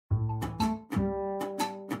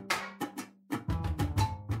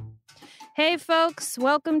Hey folks,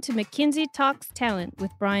 welcome to McKinsey Talks Talent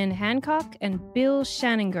with Brian Hancock and Bill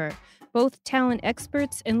Shaninger, both talent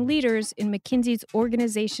experts and leaders in McKinsey's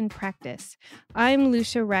organization practice. I'm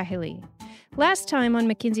Lucia Rahili. Last time on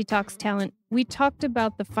McKinsey Talks Talent, we talked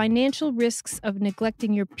about the financial risks of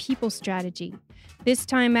neglecting your people strategy. This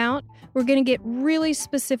time out, we're going to get really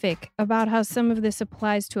specific about how some of this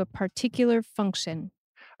applies to a particular function.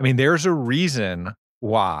 I mean, there's a reason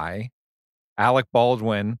why Alec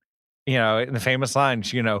Baldwin, in the famous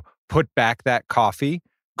lines, put back that coffee.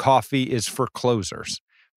 Coffee is for closers,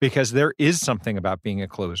 because there is something about being a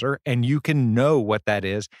closer and you can know what that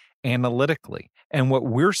is analytically. And what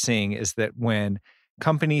we're seeing is that when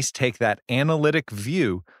companies take that analytic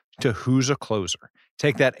view to who's a closer,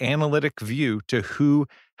 take that analytic view to who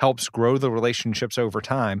helps grow the relationships over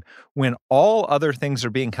time, when all other things are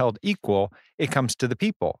being held equal, it comes to the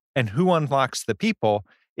people. And who unlocks the people?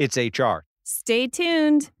 It's HR. Stay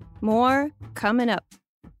tuned. More coming up.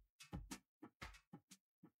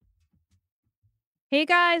 Hey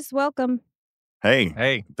guys, welcome.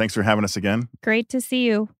 Hey. Thanks for having us again. Great to see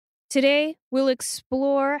you. Today, we'll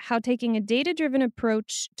explore how taking a data-driven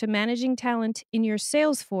approach to managing talent in your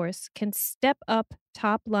sales force can step up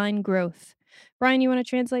top-line growth. Brian, you want to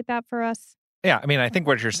translate that for us? Yeah, I mean, I think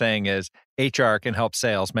what you're saying is HR can help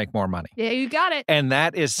sales make more money. Yeah, you got it. And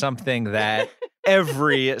that is something that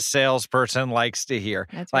every salesperson likes to hear.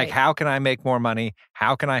 That's like, right. How can I make more money?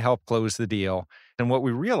 How can I help close the deal? And what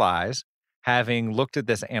we realize, having looked at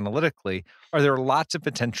this analytically, there are lots of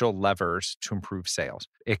potential levers to improve sales.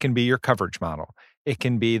 It can be your coverage model. It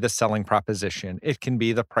can be the selling proposition. It can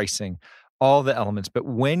be the pricing, all the elements. But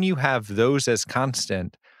when you have those as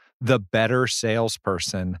constant, the better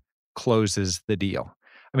salesperson closes the deal.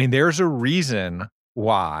 I mean, there's a reason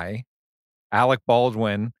why Alec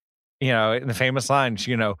Baldwin, in the famous lines,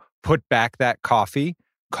 put back that coffee.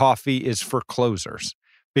 Coffee is for closers,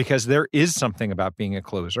 because there is something about being a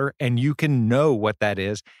closer and you can know what that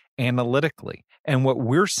is analytically. And what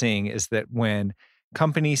we're seeing is that when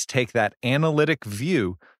companies take that analytic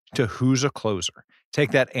view to who's a closer,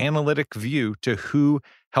 take that analytic view to who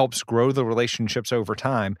helps grow the relationships over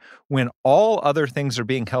time, when all other things are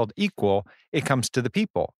being held equal, it comes to the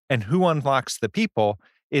people. And who unlocks the people?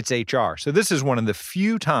 It's HR. So this is one of the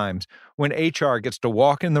few times when HR gets to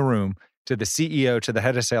walk in the room to the CEO, to the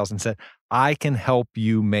head of sales and said, I can help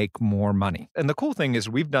you make more money. And the cool thing is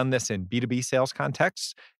we've done this in B2B sales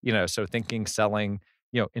contexts, so selling,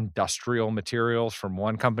 industrial materials from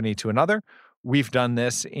one company to another. We've done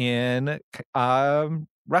this in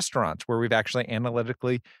restaurants where we've actually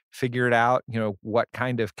analytically figured out, what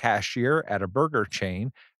kind of cashier at a burger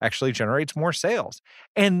chain actually generates more sales.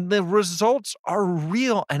 And the results are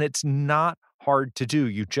real and it's not hard to do.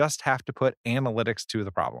 You just have to put analytics to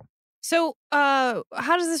the problem. So how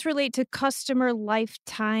does this relate to customer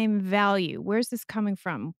lifetime value? Where's this coming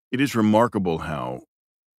from? It is remarkable how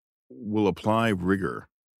we'll apply rigor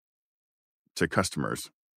to customers,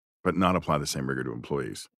 but not apply the same rigor to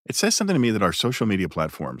employees. It says something to me that our social media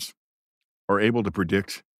platforms are able to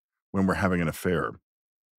predict when we're having an affair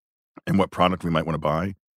and what product we might want to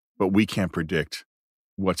buy, but we can't predict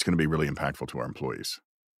what's going to be really impactful to our employees.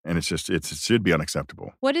 And it should be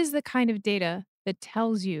unacceptable. What is the kind of data that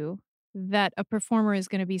tells you that a performer is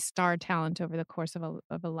going to be star talent over the course of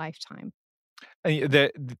a lifetime?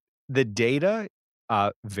 The data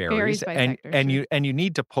varies by and sector, sure. you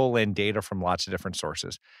need to pull in data from lots of different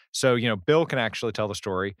sources. So, Bill can actually tell the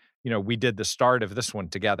story. We did the start of this one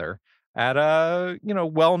together at a,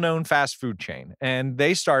 well-known fast food chain. And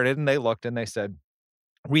they started and they looked and they said,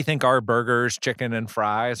 we think our burgers, chicken, and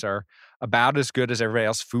fries are about as good as everybody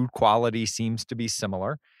else. Food quality seems to be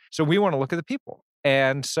similar. So we want to look at the people.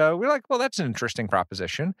 And so we're like, well, that's an interesting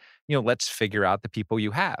proposition. Let's figure out the people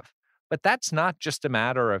you have. But that's not just a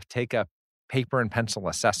matter of take a paper and pencil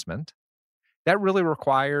assessment. That really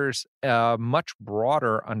requires a much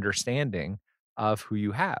broader understanding of who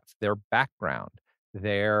you have, their background,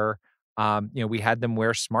 their, we had them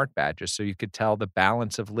wear smart badges so you could tell the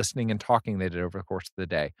balance of listening and talking they did over the course of the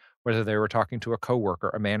day, whether they were talking to a coworker,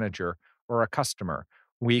 a manager, or a customer.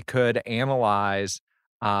 We could analyze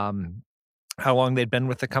how long they'd been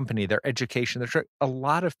with the company, their education. There's a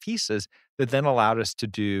lot of pieces that then allowed us to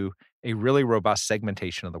do a really robust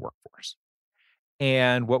segmentation of the workforce.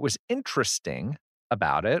 And what was interesting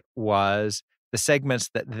about it was the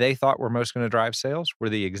segments that they thought were most going to drive sales were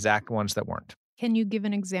the exact ones that weren't. Can you give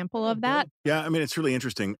an example of that? Yeah, I mean, it's really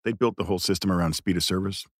interesting. They built the whole system around speed of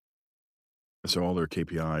service. So all their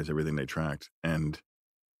KPIs, everything they tracked. And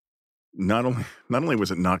not only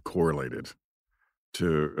was it not correlated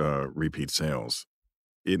to repeat sales,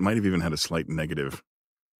 it might have even had a slight negative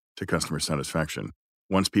to customer satisfaction.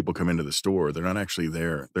 Once people come into the store, they're not actually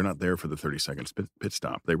there. They're not there for the 30-second pit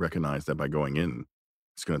stop. They recognize that by going in,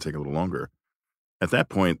 it's going to take a little longer. At that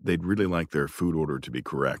point, they'd really like their food order to be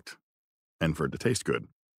correct and for it to taste good.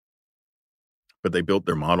 But they built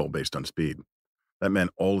their model based on speed. That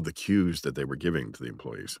meant all of the cues that they were giving to the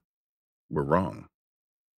employees were wrong.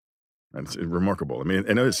 And it's remarkable. I mean,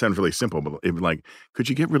 I know it sounds really simple, but could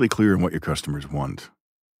you get really clear on what your customers want?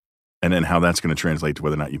 And then how that's going to translate to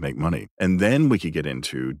whether or not you make money. And then we could get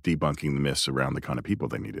into debunking the myths around the kind of people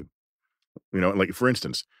they needed. Like, for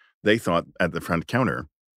instance, they thought at the front counter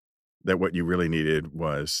that what you really needed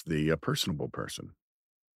was the personable person,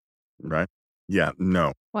 right? Yeah,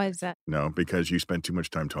 no. Why is that? No, because you spend too much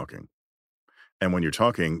time talking. And when you're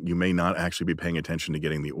talking, you may not actually be paying attention to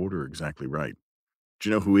getting the order exactly right. Do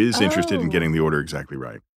you know who is interested in getting the order exactly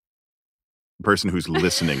right? The person who's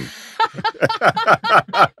listening.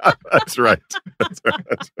 That's right.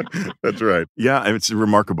 That's right. Yeah, it's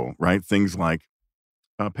remarkable, right? Things like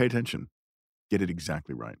pay attention, get it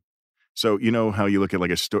exactly right. So you know how you look at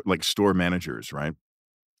like store managers, right?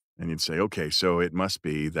 And you'd say, okay, so it must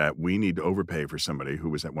be that we need to overpay for somebody who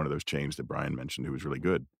was at one of those chains that Brian mentioned who was really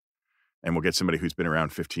good. And we'll get somebody who's been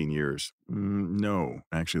around 15 years. No,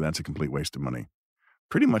 actually, that's a complete waste of money.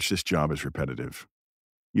 Pretty much this job is repetitive.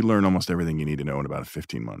 You learn almost everything you need to know in about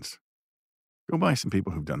 15 months. Go buy some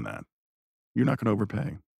people who've done that. You're not going to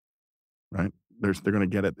overpay, right? They're going to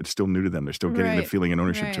get it. It's still new to them. They're still getting the feeling and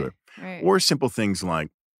ownership to it. Right. Or simple things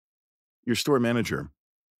like your store manager.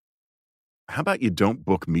 How about you don't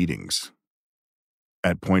book meetings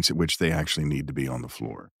at points at which they actually need to be on the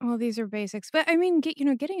floor? Well, these are basics, but I mean,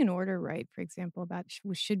 getting an order right, for example, that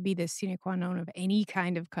should be the sine qua non of any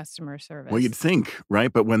kind of customer service. Well, you'd think,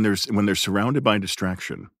 right? But when they're surrounded by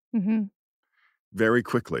distraction, very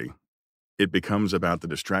quickly, it becomes about the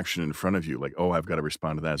distraction in front of you. Like, oh, I've got to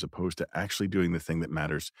respond to that, as opposed to actually doing the thing that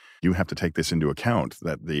matters. You have to take this into account,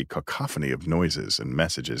 that the cacophony of noises and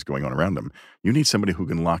messages going on around them. You need somebody who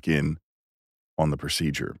can lock in on the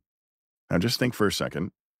procedure. Now, just think for a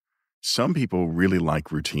second. Some people really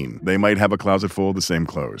like routine. They might have a closet full of the same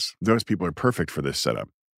clothes. Those people are perfect for this setup.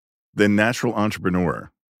 The natural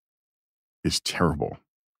entrepreneur is terrible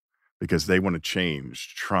because they want to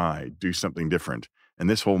change, try, do something different. And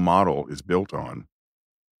this whole model is built on,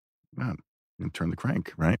 man, turn the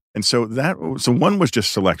crank, right? And so one was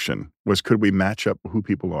just selection, could we match up who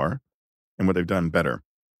people are and what they've done better?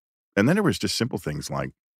 And then there was just simple things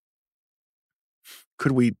like,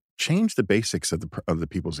 could we change the basics of the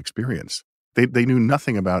people's experience? They knew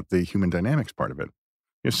nothing about the human dynamics part of it.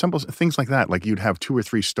 Simple things like that. Like, you'd have 2 or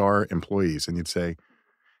 3 star employees and you'd say,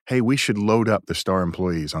 hey, we should load up the star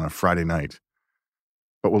employees on a Friday night,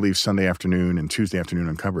 but we'll leave Sunday afternoon and Tuesday afternoon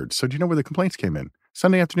uncovered. So do you know where the complaints came in?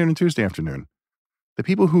 Sunday afternoon and Tuesday afternoon. The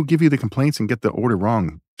people who give you the complaints and get the order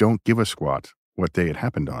wrong don't give a squat what day it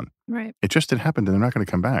happened on. Right. It just had happened and they're not going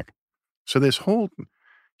to come back. So this whole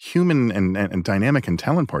human and dynamic and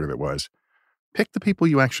talent part of it was, pick the people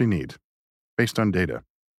you actually need based on data.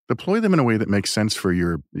 Deploy them in a way that makes sense for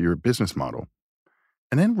your business model.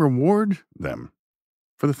 And then reward them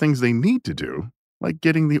for the things they need to do, like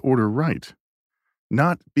getting the order right,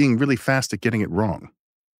 not being really fast at getting it wrong.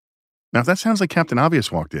 Now, if that sounds like Captain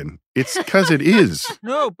Obvious walked in, it's because it is.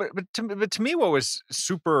 No, but to me, what was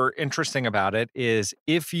super interesting about it is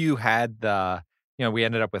if you had we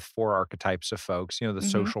ended up with 4 archetypes of folks, the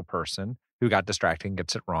social person who got distracted and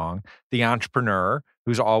gets it wrong, the entrepreneur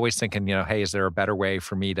who's always thinking, hey, is there a better way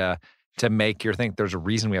for me to make your thing? There's a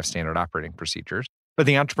reason we have standard operating procedures. But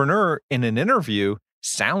the entrepreneur in an interview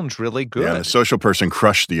sounds really good. Yeah, the social person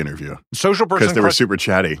crushed the interview. Social person because they were super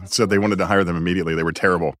chatty, so they wanted to hire them immediately. They were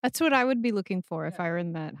terrible. That's what I would be looking for if I were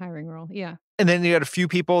in that hiring role. Yeah. And then you had a few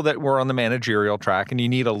people that were on the managerial track, and you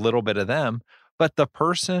need a little bit of them. But the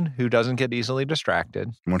person who doesn't get easily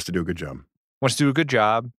distracted wants to do a good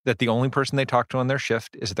job. That the only person they talk to on their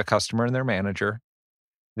shift is the customer and their manager,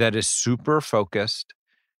 that is super focused.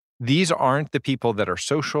 These aren't the people that are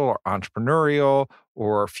social or entrepreneurial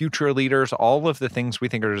or future leaders, all of the things we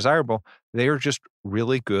think are desirable. They are just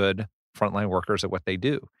really good frontline workers at what they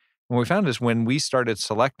do. And what we found is when we started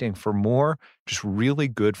selecting for more just really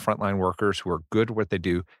good frontline workers who are good at what they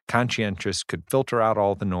do, conscientious, could filter out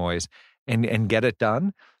all the noise and get it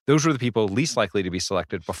done, those were the people least likely to be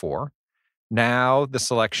selected before. Now the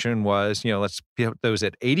selection was, let's put those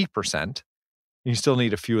at 80%. You still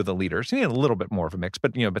need a few of the leaders. You need a little bit more of a mix,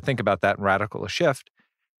 but think about that radical a shift.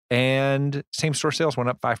 And same store sales went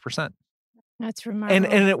up 5%. That's remarkable.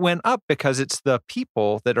 And it went up because it's the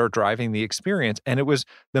people that are driving the experience. And it was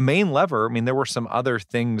the main lever. I mean, there were some other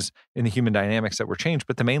things in the human dynamics that were changed,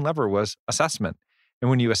 but the main lever was assessment. And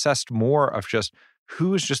when you assessed more of just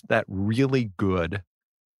who is just that really good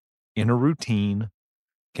in a routine,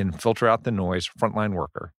 can filter out the noise, frontline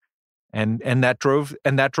worker, and that drove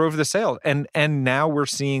the sales. And now we're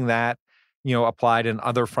seeing that, applied in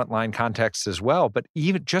other frontline contexts as well. But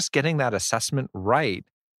even just getting that assessment right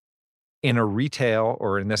in a retail,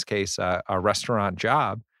 or in this case, a restaurant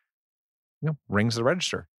job, rings the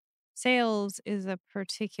register. Sales is a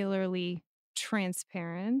particularly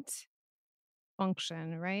transparent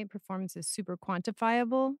function, right? Performance is super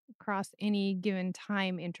quantifiable across any given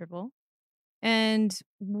time interval. And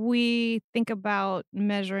we think about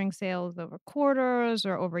measuring sales over quarters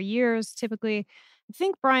or over years typically. I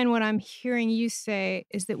think, Brian, what I'm hearing you say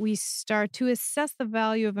is that we start to assess the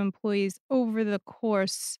value of employees over the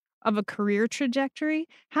course of a career trajectory.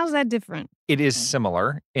 How's that different? It is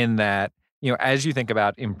similar in that, as you think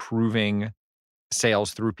about improving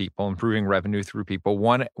sales through people, improving revenue through people,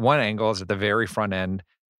 one angle is at the very front end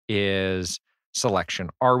is selection.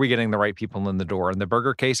 Are we getting the right people in the door? In the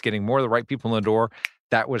burger case, getting more of the right people in the door,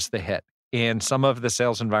 that was the hit. In some of the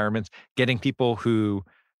sales environments, getting people who,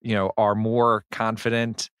 are more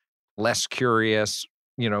confident, less curious,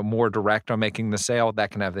 more direct on making the sale, that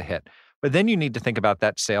can have the hit. But then you need to think about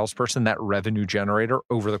that salesperson, that revenue generator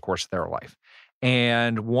over the course of their life.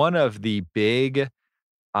 And one of the big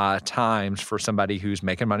times for somebody who's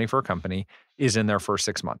making money for a company is in their first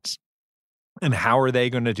 6 months. And how are they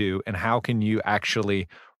going to do? And how can you actually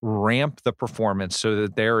ramp the performance so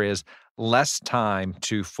that there is less time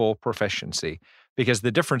to full proficiency? Because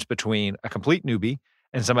the difference between a complete newbie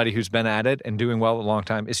and somebody who's been at it and doing well a long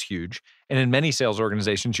time is huge. And in many sales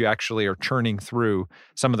organizations, you actually are churning through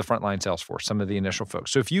some of the frontline sales force, some of the initial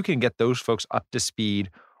folks. So if you can get those folks up to speed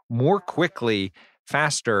more quickly,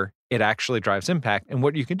 faster, it actually drives impact. And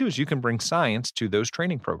what you can do is you can bring science to those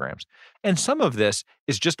training programs. And some of this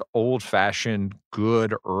is just old-fashioned,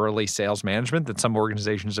 good early sales management that some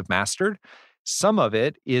organizations have mastered. Some of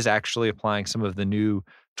it is actually applying some of the new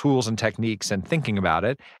tools and techniques and thinking about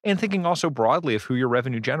it, and thinking also broadly of who your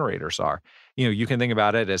revenue generators are. You can think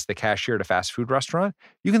about it as the cashier at a fast food restaurant.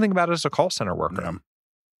 You can think about it as a call center worker. Yeah.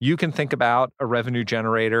 You can think about a revenue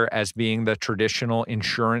generator as being the traditional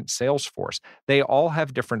insurance sales force. They all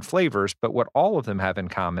have different flavors, but what all of them have in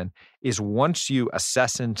common is once you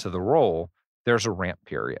assess into the role, there's a ramp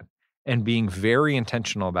period. And being very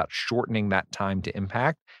intentional about shortening that time to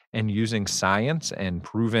impact and using science and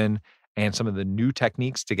proven and some of the new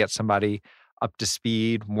techniques to get somebody up to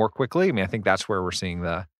speed more quickly. I mean, I think that's where we're seeing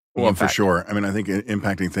the Well, for impact. sure. I mean, I think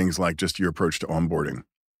impacting things like just your approach to onboarding.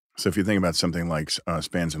 So if you think about something like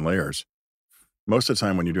spans and layers, most of the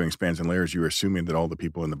time when you're doing spans and layers, you're assuming that all the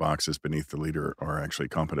people in the boxes beneath the leader are actually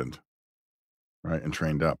competent, right, and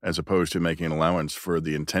trained up, as opposed to making an allowance for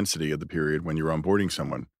the intensity of the period when you're onboarding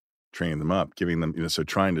someone, training them up, giving them, so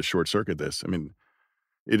trying to short circuit this. I mean,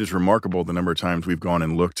 it is remarkable the number of times we've gone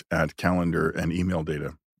and looked at calendar and email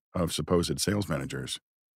data of supposed sales managers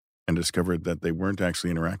and discovered that they weren't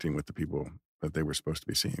actually interacting with the people that they were supposed to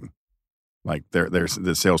be seeing. Like there's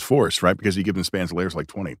the sales force, right? Because you give them spans and layers like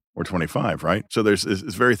 20 or 25, right? So there's this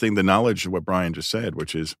very thing, the knowledge of what Brian just said,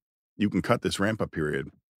 which is you can cut this ramp up period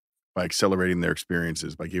by accelerating their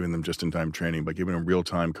experiences, by giving them just-in-time training, by giving them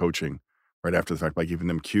real-time coaching right after the fact, by giving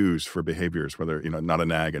them cues for behaviors, whether, not a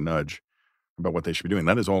nag, a nudge, about what they should be doing.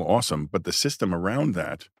 That is all awesome. But the system around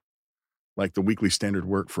that, like the weekly standard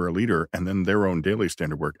work for a leader and then their own daily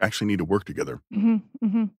standard work, actually need to work together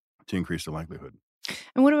to increase the likelihood.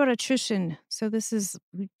 And what about attrition? So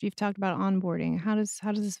you've talked about onboarding. How does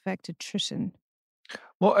this affect attrition?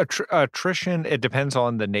 Well, attrition, it depends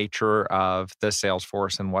on the nature of the sales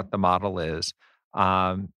force and what the model is.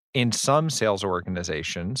 In some sales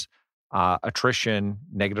organizations, attrition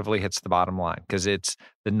negatively hits the bottom line because it's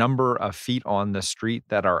the number of feet on the street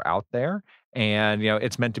that are out there. And,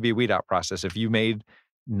 it's meant to be a weed out process. If you made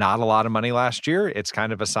not a lot of money last year, it's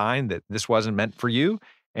kind of a sign that this wasn't meant for you,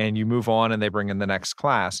 and you move on and they bring in the next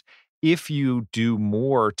class. If you do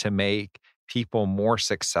more to make people more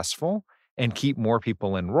successful and keep more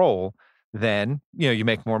people in role, then, you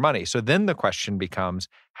make more money. So then the question becomes,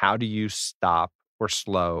 how do you stop or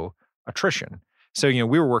slow attrition? So, we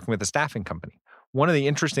were working with a staffing company. One of the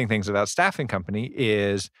interesting things about staffing company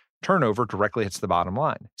is turnover directly hits the bottom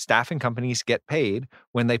line. Staffing companies get paid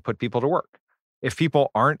when they put people to work. If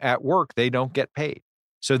people aren't at work, they don't get paid.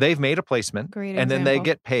 So they've made a placement, and then they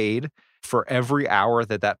get paid for every hour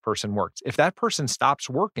that person works. If that person stops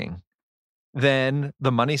working, then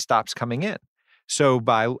the money stops coming in. So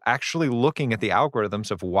by actually looking at the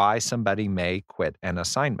algorithms of why somebody may quit an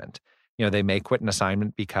assignment, they may quit an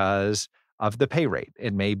assignment because of the pay rate.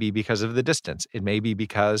 It may be because of the distance. It may be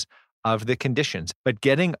because of the conditions, but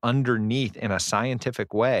getting underneath in a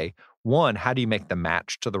scientific way. One, how do you make the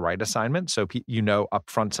match to the right assignment? So you know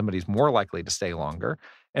upfront somebody's more likely to stay longer.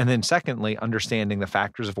 And then secondly, understanding the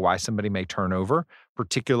factors of why somebody may turn over,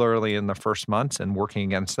 particularly in the first months, and working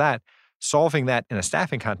against that. Solving that in a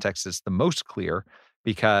staffing context is the most clear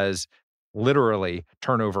because literally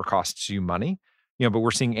turnover costs you money. But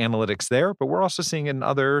we're seeing analytics there, but we're also seeing in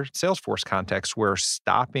other Salesforce contexts where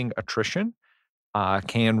stopping attrition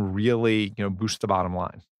can really, boost the bottom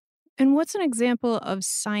line. And what's an example of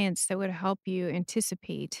science that would help you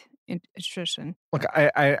anticipate attrition? Look,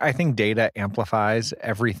 I think data amplifies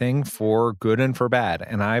everything for good and for bad.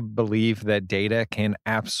 And I believe that data can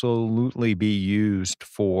absolutely be used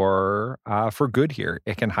for good here.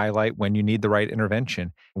 It can highlight when you need the right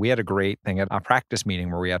intervention. We had a great thing at a practice meeting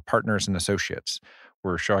where we had partners and associates.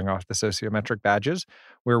 We're showing off the sociometric badges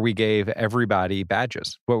where we gave everybody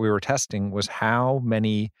badges. What we were testing was how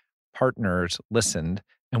many partners listened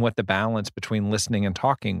and what the balance between listening and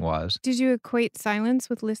talking was. Did you equate silence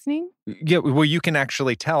with listening? Yeah, well, you can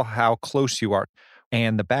actually tell how close you are.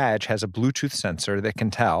 And the badge has a Bluetooth sensor that can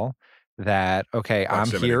tell that, okay,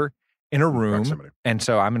 Proximity. I'm here in a room, Proximity. and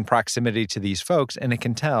so I'm in proximity to these folks, and it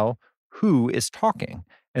can tell who is talking.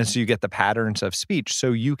 And so you get the patterns of speech.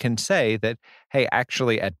 So you can say that, hey,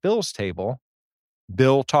 actually at Bill's table,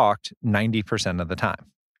 Bill talked 90% of the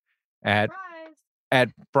time. At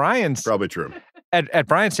Brian's Probably true. At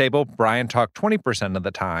Brian's table, Brian talked 20% of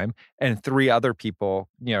the time, and 3 other people,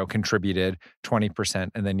 contributed 20%,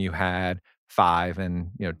 and then you had 5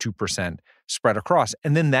 and 2% spread across.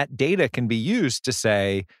 And then that data can be used to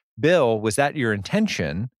say, Bill, was that your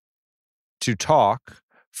intention to talk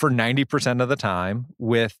for 90% of the time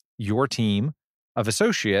with your team of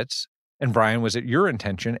associates? And Brian, was it your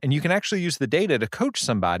intention? And you can actually use the data to coach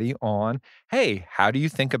somebody on, hey, how do you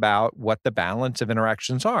think about what the balance of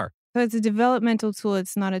interactions are? So it's a developmental tool.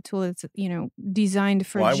 It's not a tool that's, designed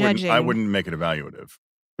for judging. I wouldn't make it evaluative.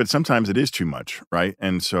 But sometimes it is too much, right?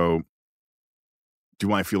 And so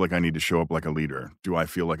do I feel like I need to show up like a leader? Do I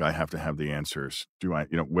feel like I have to have the answers? Do I,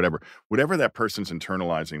 whatever that person's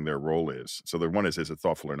internalizing their role is. So the one is it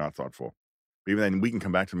thoughtful or not thoughtful? But even then we can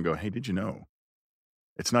come back to them and go, hey, did you know?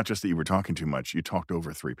 It's not just that you were talking too much. You talked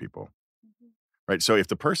over 3 people, right? So if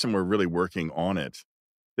the person were really working on it,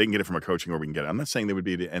 they can get it from a coaching or we can get it. I'm not saying they would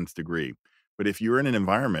be to the nth degree, but if you're in an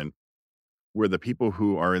environment where the people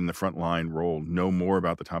who are in the front line role know more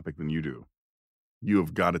about the topic than you do, you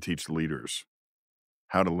have got to teach the leaders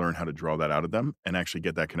how to learn how to draw that out of them and actually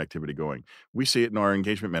get that connectivity going. We see it in our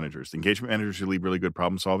engagement managers. The engagement managers who lead really good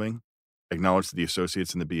problem solving acknowledge that the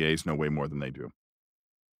associates and the BAs know way more than they do.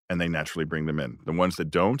 And they naturally bring them in. The ones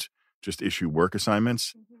that don't just issue work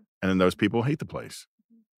assignments, and then those people hate the place.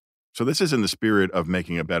 So this is in the spirit of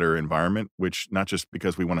making a better environment, which not just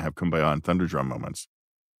because we want to have kumbaya and thunderdrum moments.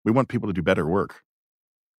 We want people to do better work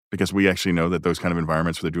because we actually know that those kind of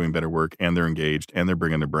environments where they're doing better work and they're engaged and they're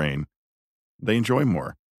bringing their brain, they enjoy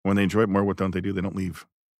more. When they enjoy it more, what don't they do? They don't leave.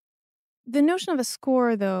 The notion of a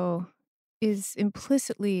score, though, is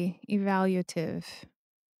implicitly evaluative,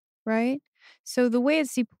 right? So the way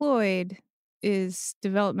it's deployed is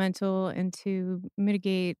developmental and to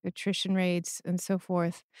mitigate attrition rates and so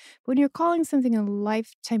forth. But when you're calling something a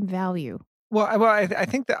lifetime value. Well, I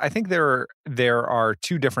think there are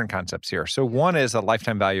 2 different concepts here. So one is a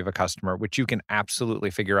lifetime value of a customer, which you can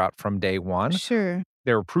absolutely figure out from day one. Sure.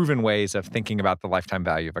 There are proven ways of thinking about the lifetime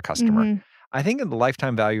value of a customer. Mm-hmm. I think in the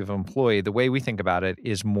lifetime value of an employee, the way we think about it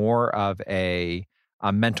is more of a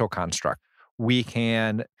mental construct. We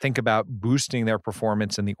can think about boosting their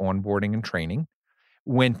performance in the onboarding and training.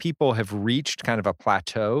 When people have reached kind of a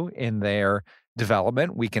plateau in their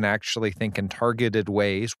development, we can actually think in targeted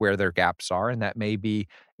ways where their gaps are. And that may be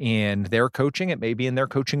in their coaching. It may be in their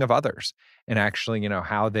coaching of others. And actually,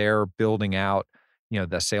 how they're building out,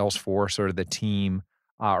 the sales force or the team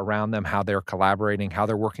around them, how they're collaborating, how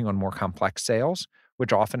they're working on more complex sales,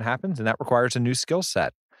 which often happens. And that requires a new skill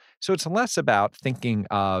set. So it's less about thinking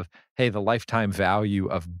of, hey, the lifetime value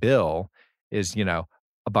of Bill is,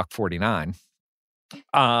 $1.49.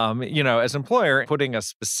 As an employer, putting a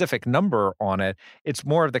specific number on it, it's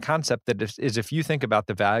more of the concept that if you think about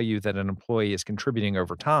the value that an employee is contributing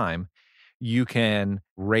over time, you can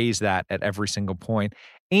raise that at every single point.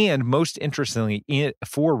 And most interestingly,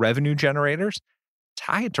 for revenue generators,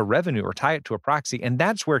 tie it to revenue or tie it to a proxy. And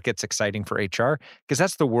that's where it gets exciting for HR because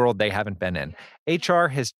that's the world they haven't been in. HR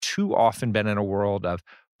has too often been in a world of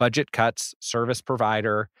budget cuts, service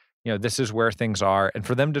provider, this is where things are. And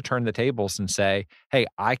for them to turn the tables and say, hey,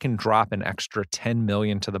 I can drop an extra $10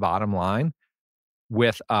 million to the bottom line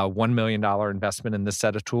with a $1 million investment in this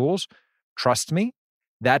set of tools. Trust me,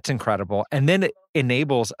 That's incredible. And then it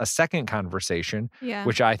enables a second conversation, Yeah.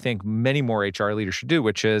 which I think many more HR leaders should do,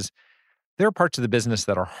 which is there are parts of the business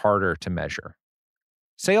that are harder to measure.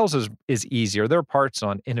 Sales is easier. There are parts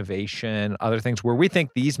on innovation, other things where we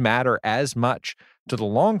think these matter as much to the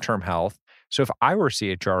long-term health. So if I were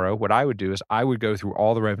CHRO, what I would do is I would go through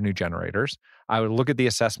all the revenue generators. I would look at the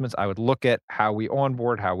assessments. I would look at how we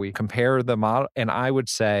onboard, how we compare the model. And I would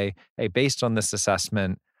say, hey, based on this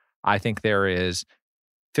assessment, I think there is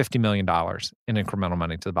 $50 million in incremental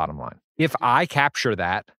money to the bottom line. If I capture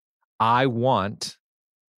that, I want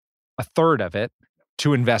a third of it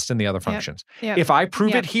to invest in the other functions. Yep. If I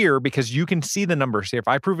prove Yep. it here, because you can see the numbers here, if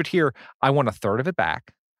I prove it here, I want a third of it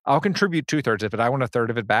back. I'll contribute 2/3 of it. I want a third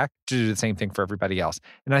of it back to do the same thing for everybody else.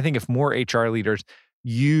 And I think if more HR leaders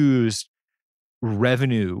use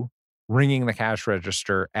revenue, ringing the cash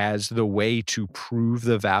register as the way to prove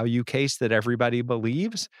the value case that everybody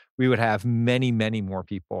believes, we would have many, many more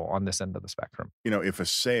people on this end of the spectrum. If a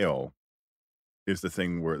sale is the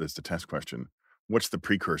thing where that's the test question, what's the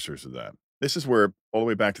precursors of that? This is where all the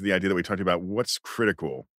way back to the idea that we talked about what's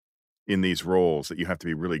critical in these roles that you have to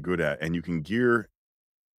be really good at, and you can gear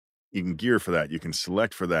for that, you can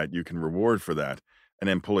select for that, you can reward for that, and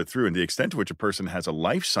then pull it through. And the extent to which a person has a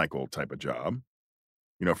life cycle type of job,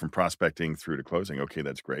 from prospecting through to closing, okay,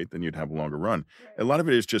 that's great. Then you'd have a longer run. A lot of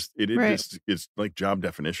it is just it's like job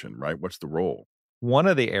definition, right? What's the role? One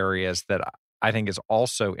of the areas that I think is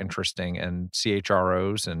also interesting, and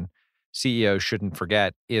CHROs and CEOs shouldn't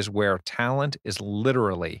forget, is where talent is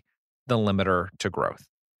literally the limiter to growth.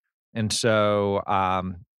 And so,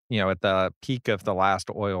 at the peak of the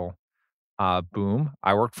last oil boom,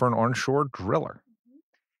 I worked for an onshore driller.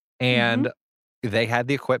 And they had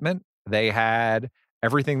the equipment. They had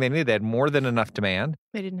everything they needed. They had more than enough demand.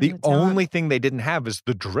 They didn't have The the talent. only thing they didn't have is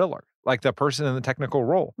the driller, like the person in the technical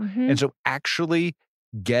role. Mhm. And so actually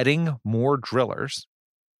getting more drillers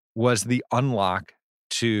was the unlock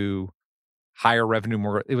to higher revenue,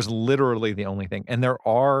 more. It was literally the only thing. And there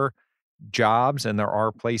are jobs and there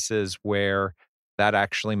are places where that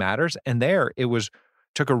actually matters. And there it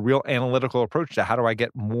took a real analytical approach to how do I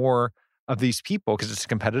get more of these people, because it's a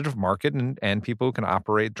competitive market and people who can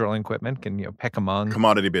operate drilling equipment can pick among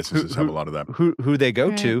Commodity businesses have a lot of that. who they go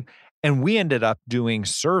Right. to. And we ended up doing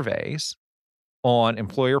surveys on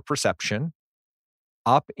employer perception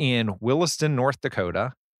up in Williston, North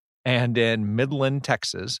Dakota, and in Midland,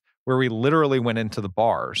 Texas, where we literally went into the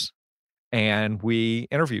bars and we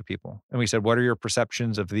interviewed people. And we said, what are your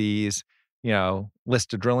perceptions of these,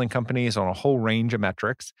 list of drilling companies on a whole range of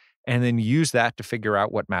metrics, and then use that to figure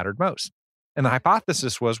out what mattered most. And the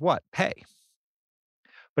hypothesis was what? Pay.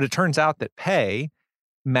 But it turns out that pay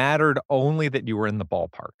mattered only that you were in the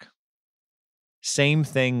ballpark. Same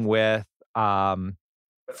thing with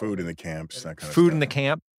Food in the camps, that kind of food stuff. in the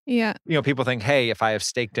camp. Yeah. People think, hey, if I have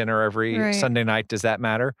steak dinner every Right. Sunday night, does that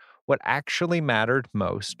matter? What actually mattered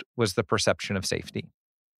most was the perception of safety,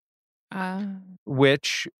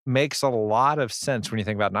 which makes a lot of sense when you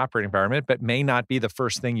think about an operating environment, but may not be the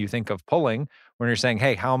first thing you think of pulling when you're saying,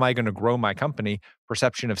 hey, how am I going to grow my company?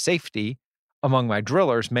 Perception of safety among my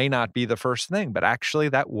drillers may not be the first thing, but actually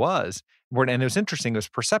that was. And it was interesting, it was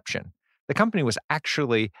perception. The company was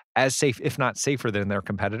actually as safe, if not safer than their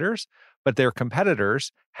competitors, but their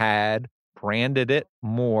competitors had branded it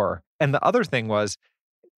more. And the other thing was,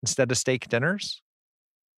 instead of steak dinners,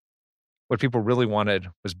 what people really wanted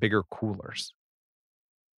was bigger coolers.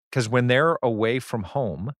 Because when they're away from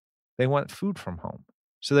home, they want food from home.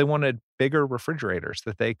 So they wanted bigger refrigerators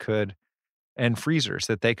and freezers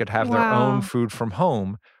that they could have their own Wow. food from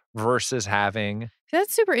home versus having.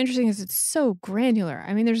 That's super interesting because it's so granular.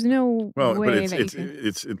 I mean, there's no Well, way but it's that you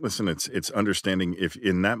it's can. listen, it's understanding if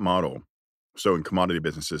in that model. So in commodity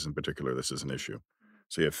businesses in particular, this is an issue.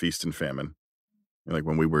 So you have feast and famine. Like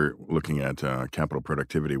when we were looking at capital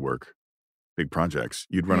productivity work, big projects,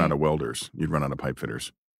 you'd run out of welders, you'd run out of pipe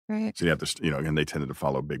fitters. Right. So you have to, and they tended to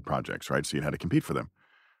follow big projects, right? So you had to compete for them.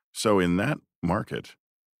 So in that market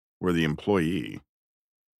where the employee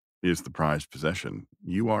is the prized possession,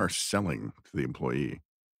 you are selling to the employee,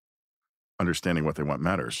 understanding what they want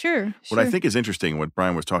matters. Sure. What I think is interesting, what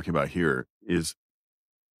Brian was talking about here, is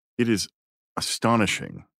it is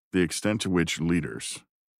astonishing the extent to which leaders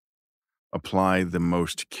apply the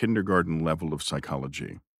most kindergarten level of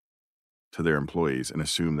psychology to their employees and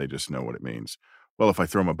assume they just know what it means. Well, if I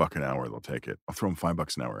throw them $1 an hour, they'll take it. I'll throw them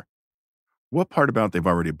 $5 an hour. What part about they've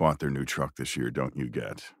already bought their new truck this year don't you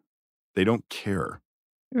get? They don't care.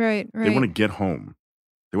 Right. They want to get home.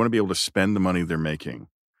 They want to be able to spend the money they're making.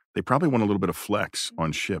 They probably want a little bit of flex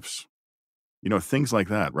on shifts. Things like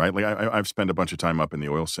that, right? Like I've spent a bunch of time up in the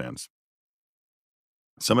oil sands.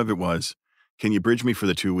 Some of it was, can you bridge me for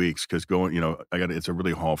the 2 weeks? Because going, it's a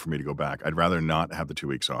really haul for me to go back. I'd rather not have the 2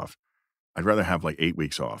 weeks off. I'd rather have like 8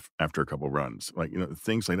 weeks off after a couple runs. Like,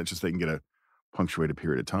 things like that, just so they can get a punctuated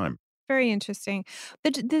period of time. Very interesting.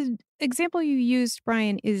 The example you used,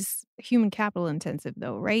 Brian, is human capital intensive,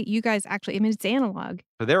 though, right? You guys actually, I mean, it's analog.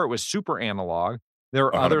 So there it was super analog. There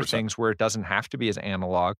are other 100%. things where it doesn't have to be as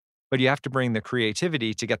analog, but you have to bring the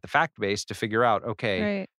creativity to get the fact base to figure out, okay,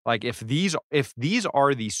 Right. like if these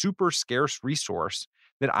are the super scarce resource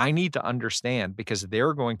that I need to understand because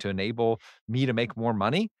they're going to enable me to make more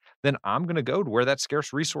money, then I'm going to go to where that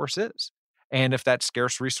scarce resource is. And if that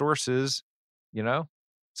scarce resource is,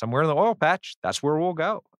 somewhere in the oil patch, that's where we'll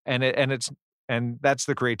go. And that's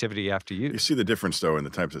the creativity you have to You use. see the difference, though, in the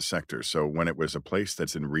types of sectors. So when it was a place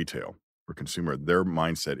that's in retail or consumer, their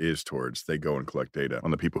mindset is towards they go and collect data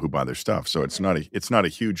on the people who buy their stuff. So it's not a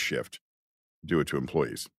huge shift to do it to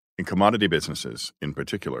employees. In commodity businesses, in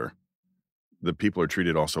particular, the people are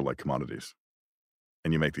treated also like commodities.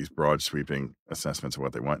 And you make these broad sweeping assessments of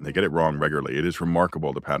what they want, and they get it wrong regularly. It is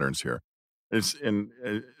remarkable, the patterns here. I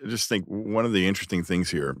just think one of the interesting things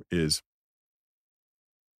here is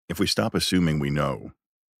if we stop assuming we know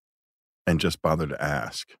and just bother to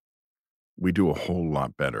ask, we do a whole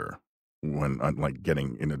lot better when like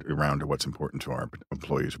getting around to what's important to our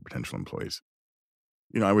employees or potential employees.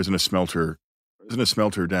 I was in a smelter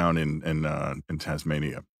down in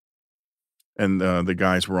Tasmania, and the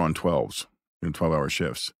guys were on 12-hour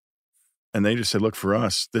shifts. And they just said, look, for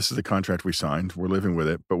us, this is the contract we signed. We're living with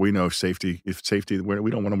it, but we know safety, we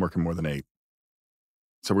don't want them working more than 8.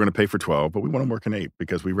 So we're going to pay for 12, but we want them working 8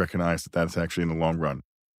 because we recognize that that's actually in the long run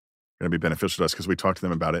going to be beneficial to us because we talked to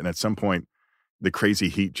them about it. And at some point, the crazy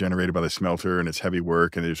heat generated by the smelter and it's heavy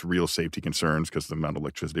work and there's real safety concerns because of the amount of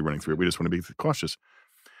electricity running through it. We just want to be cautious.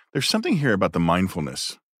 There's something here about the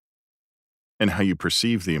mindfulness and how you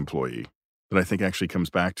perceive the employee that I think actually comes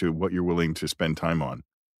back to what you're willing to spend time on.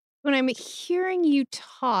 When I'm hearing you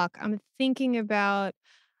talk, I'm thinking about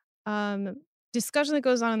discussion that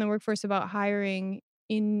goes on in the workforce about hiring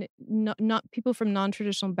in not people from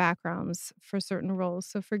non-traditional backgrounds for certain roles.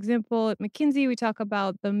 So, for example, at McKinsey, we talk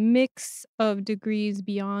about the mix of degrees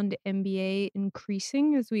beyond MBA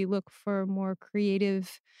increasing as we look for more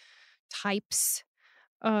creative types.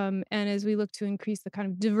 And as we look to increase the kind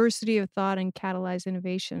of diversity of thought and catalyze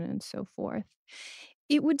innovation and so forth.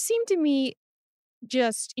 It would seem to me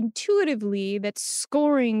just intuitively that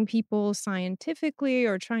scoring people scientifically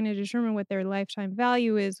or trying to determine what their lifetime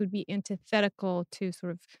value is would be antithetical to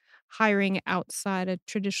sort of hiring outside a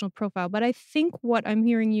traditional profile. But I think what I'm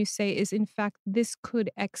hearing you say is, in fact, this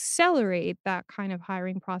could accelerate that kind of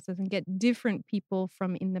hiring process and get different people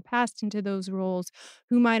from in the past into those roles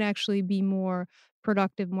who might actually be more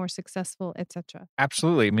productive, more successful, etc.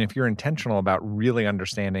 Absolutely. I mean, if you're intentional about really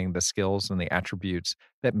understanding the skills and the attributes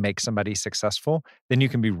that make somebody successful, then you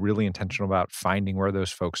can be really intentional about finding where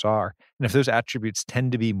those folks are. And if those attributes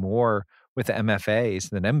tend to be more with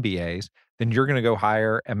MFAs than MBAs, then you're going to go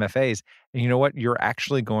hire MFAs. And you know what? You're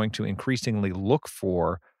actually going to increasingly look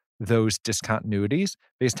for those discontinuities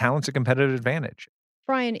because talent's a competitive advantage.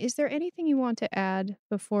 Brian, is there anything you want to add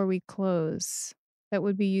before we close that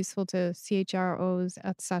would be useful to CHROs, I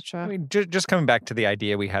etc.? mean, just coming back to the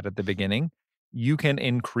idea we had at the beginning, you can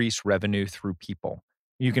increase revenue through people.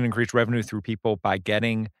 You can increase revenue through people by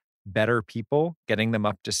getting better people, getting them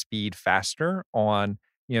up to speed faster on,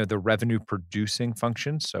 the revenue producing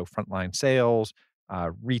functions. So frontline sales,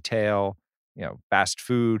 retail, fast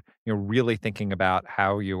food, really thinking about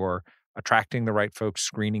how you're attracting the right folks,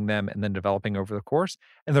 screening them, and then developing over the course.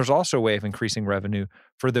 And there's also a way of increasing revenue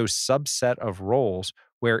for those subset of roles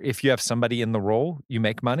where if you have somebody in the role, you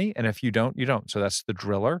make money. And if you don't, you don't. So that's the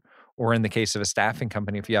driller. Or in the case of a staffing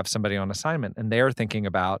company, if you have somebody on assignment and they're thinking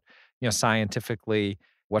about, scientifically,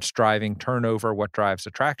 what's driving turnover, what drives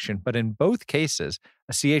attraction. But in both cases,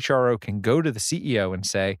 a CHRO can go to the CEO and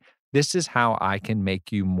say, this is how I can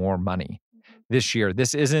make you more money this year.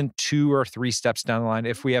 This isn't 2 or 3 steps down the line.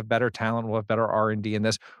 If we have better talent, we'll have better R&D in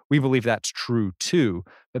this. We believe that's true too.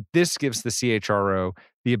 But this gives the CHRO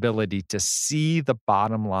the ability to see the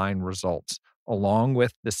bottom line results along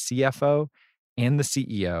with the CFO and the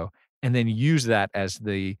CEO, and then use that as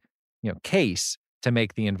the case to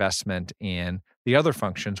make the investment in the other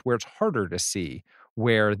functions where it's harder to see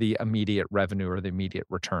where the immediate revenue or the immediate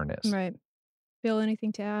return is. Right. Bill,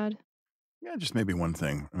 anything to add? Yeah, just maybe one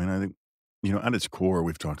thing. I mean, I think, at its core,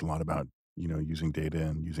 we've talked a lot about, using data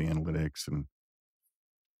and using analytics. And,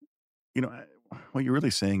 what you're really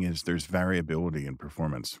saying is there's variability in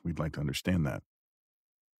performance. We'd like to understand that.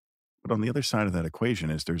 But on the other side of that equation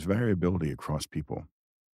is there's variability across people.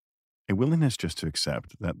 a willingness just to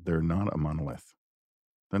accept that they're not a monolith.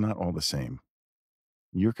 They're not all the same.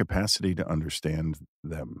 Your capacity to understand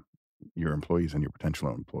them, your employees and your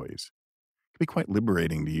potential employees, can be quite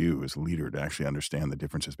liberating to you as a leader to actually understand the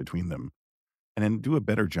differences between them and then do a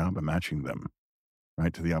better job of matching them,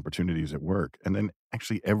 right, to the opportunities at work. And then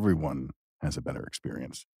actually everyone has a better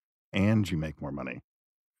experience and you make more money.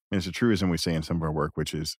 And it's a truism we say in some of our work,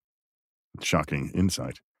 which is shocking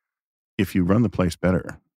insight. If you run the place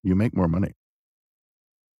better, you make more money.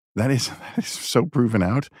 That is so proven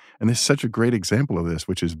out. And this is such a great example of this,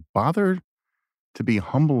 which is bother to be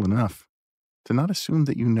humble enough to not assume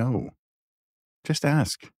that you know. Just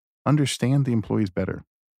ask, understand the employees better,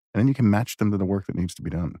 and then you can match them to the work that needs to be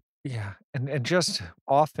done. Yeah. And just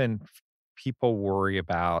often people worry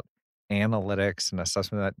about analytics and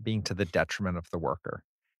assessment of that being to the detriment of the worker.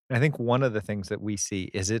 And I think one of the things that we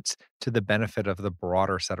see is it's to the benefit of the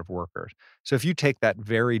broader set of workers. So if you take that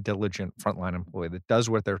very diligent frontline employee that does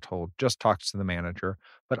what they're told, just talks to the manager,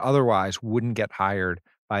 but otherwise wouldn't get hired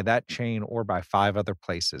by that chain or by 5 other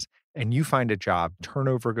places, and you find a job,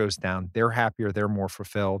 turnover goes down, they're happier, they're more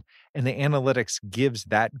fulfilled, and the analytics gives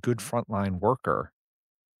that good frontline worker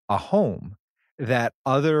a home that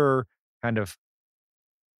other kind of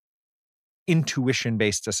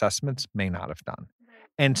intuition-based assessments may not have done.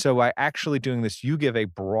 And so by actually doing this, you give a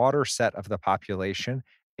broader set of the population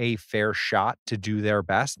a fair shot to do their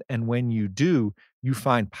best. And when you do, you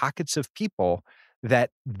find pockets of people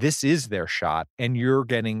that this is their shot, and you're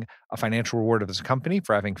getting a financial reward as a company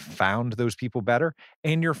for having found those people better,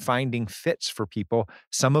 and you're finding fits for people,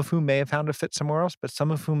 some of whom may have found a fit somewhere else, but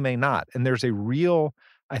some of whom may not. And there's a real,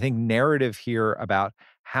 I think, narrative here about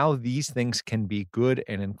how these things can be good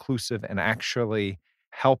and inclusive and actually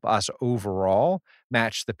help us overall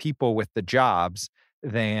match the people with the jobs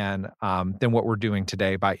than what we're doing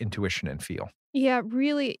today by intuition and feel. Yeah,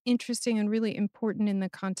 really interesting and really important in the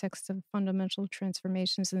context of fundamental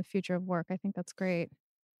transformations in the future of work. I think that's great.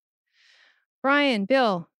 Brian,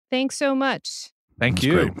 Bill, thanks so much. Thank That's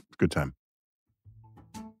you. great. Good time.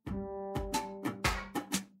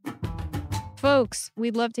 Folks,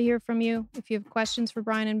 we'd love to hear from you. If you have questions for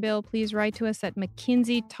Brian and Bill, please write to us at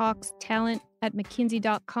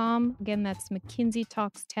McKinseyTalksTalent@mckinsey.com. Again, that's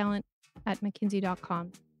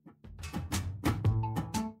McKinseyTalksTalent@mckinsey.com.